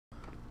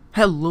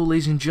Hello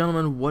ladies and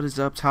gentlemen, what is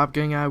up, Top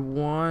Gang?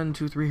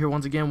 I123 here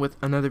once again with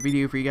another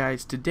video for you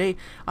guys. Today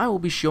I will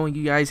be showing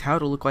you guys how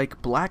to look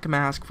like Black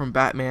Mask from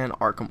Batman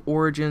Arkham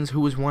Origins, who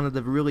was one of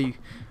the really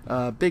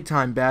big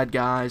time bad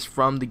guys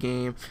from the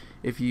game.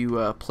 If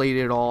you played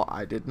it all,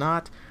 I did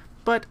not,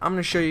 but I'm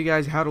going to show you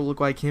guys how to look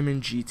like him in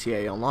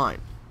GTA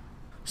Online.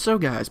 So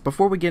guys,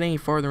 before we get any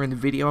farther in the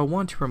video, I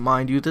want to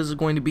remind you this is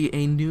going to be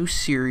a new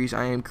series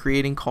I am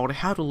creating called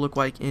How to Look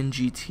Like in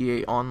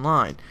GTA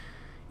Online.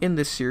 In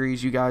this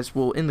series, you guys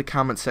will, in the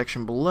comment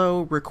section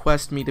below,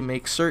 request me to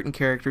make certain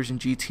characters in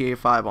GTA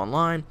 5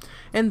 Online,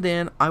 and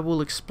then I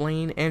will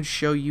explain and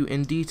show you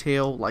in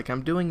detail, like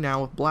I'm doing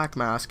now with Black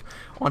Mask,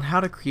 on how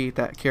to create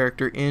that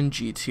character in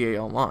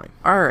GTA Online.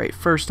 Alright,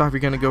 first off, you're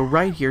going to go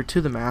right here to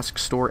the mask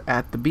store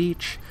at the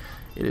beach.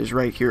 It is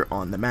right here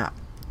on the map.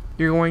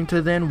 You're going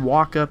to then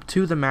walk up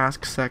to the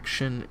mask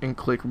section and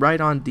click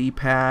right on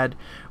D-pad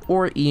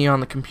or E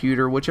on the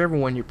computer, whichever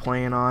one you're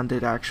playing on,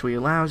 that actually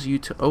allows you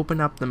to open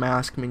up the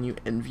mask menu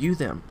and view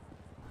them.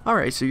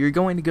 Alright, so you're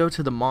going to go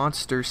to the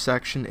monster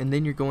section and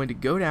then you're going to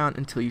go down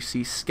until you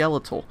see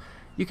skeletal.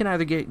 You can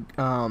either get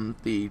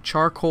the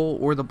charcoal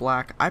or the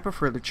black. I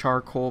prefer the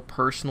charcoal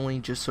personally,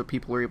 just so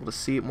people are able to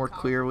see it more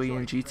clearly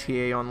in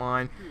GTA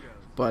Online.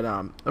 But,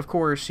 of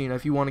course, you know,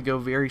 if you want to go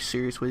very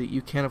serious with it,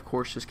 you can, of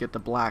course, just get the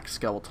black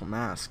skeletal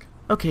mask.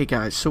 Okay,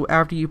 guys, so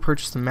after you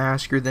purchase the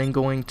mask, you're then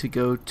going to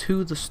go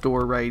to the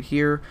store right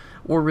here,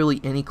 or really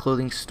any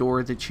clothing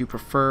store that you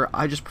prefer.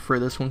 I just prefer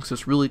this one because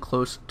it's really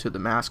close to the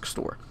mask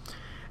store.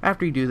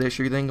 After you do this,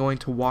 you're then going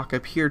to walk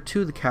up here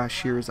to the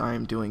cashier, as I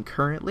am doing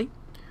currently.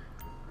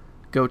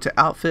 Go to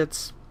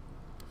Outfits.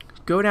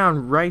 Go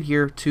down right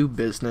here to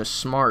Business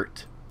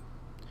Smart.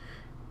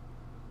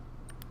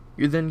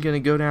 You're then going to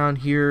go down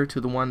here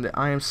to the one that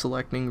I am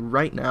selecting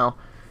right now.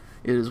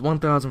 It is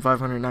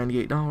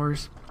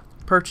 $1,598.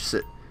 Purchase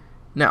it.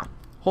 Now,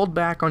 hold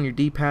back on your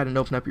D-pad and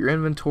open up your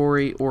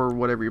inventory or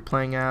whatever you're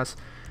playing as.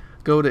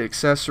 Go to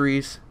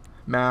Accessories,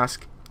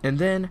 Mask, and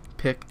then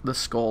pick the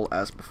skull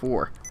as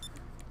before.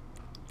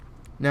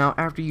 Now,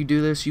 after you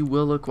do this, you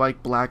will look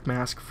like Black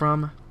Mask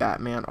from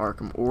Batman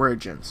Arkham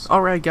Origins.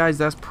 Alright guys,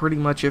 that's pretty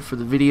much it for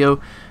the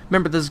video.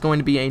 Remember, this is going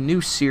to be a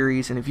new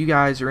series, and if you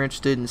guys are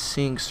interested in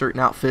seeing certain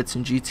outfits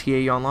in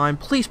GTA Online,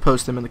 please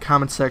post them in the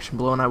comment section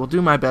below, and I will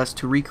do my best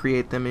to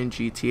recreate them in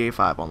GTA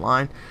 5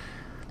 Online.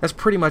 That's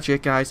pretty much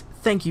it, guys.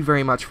 Thank you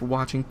very much for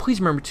watching.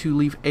 Please remember to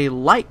leave a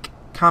like,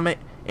 comment,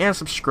 and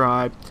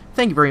subscribe.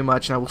 Thank you very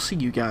much, and I will see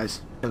you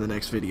guys in the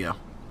next video.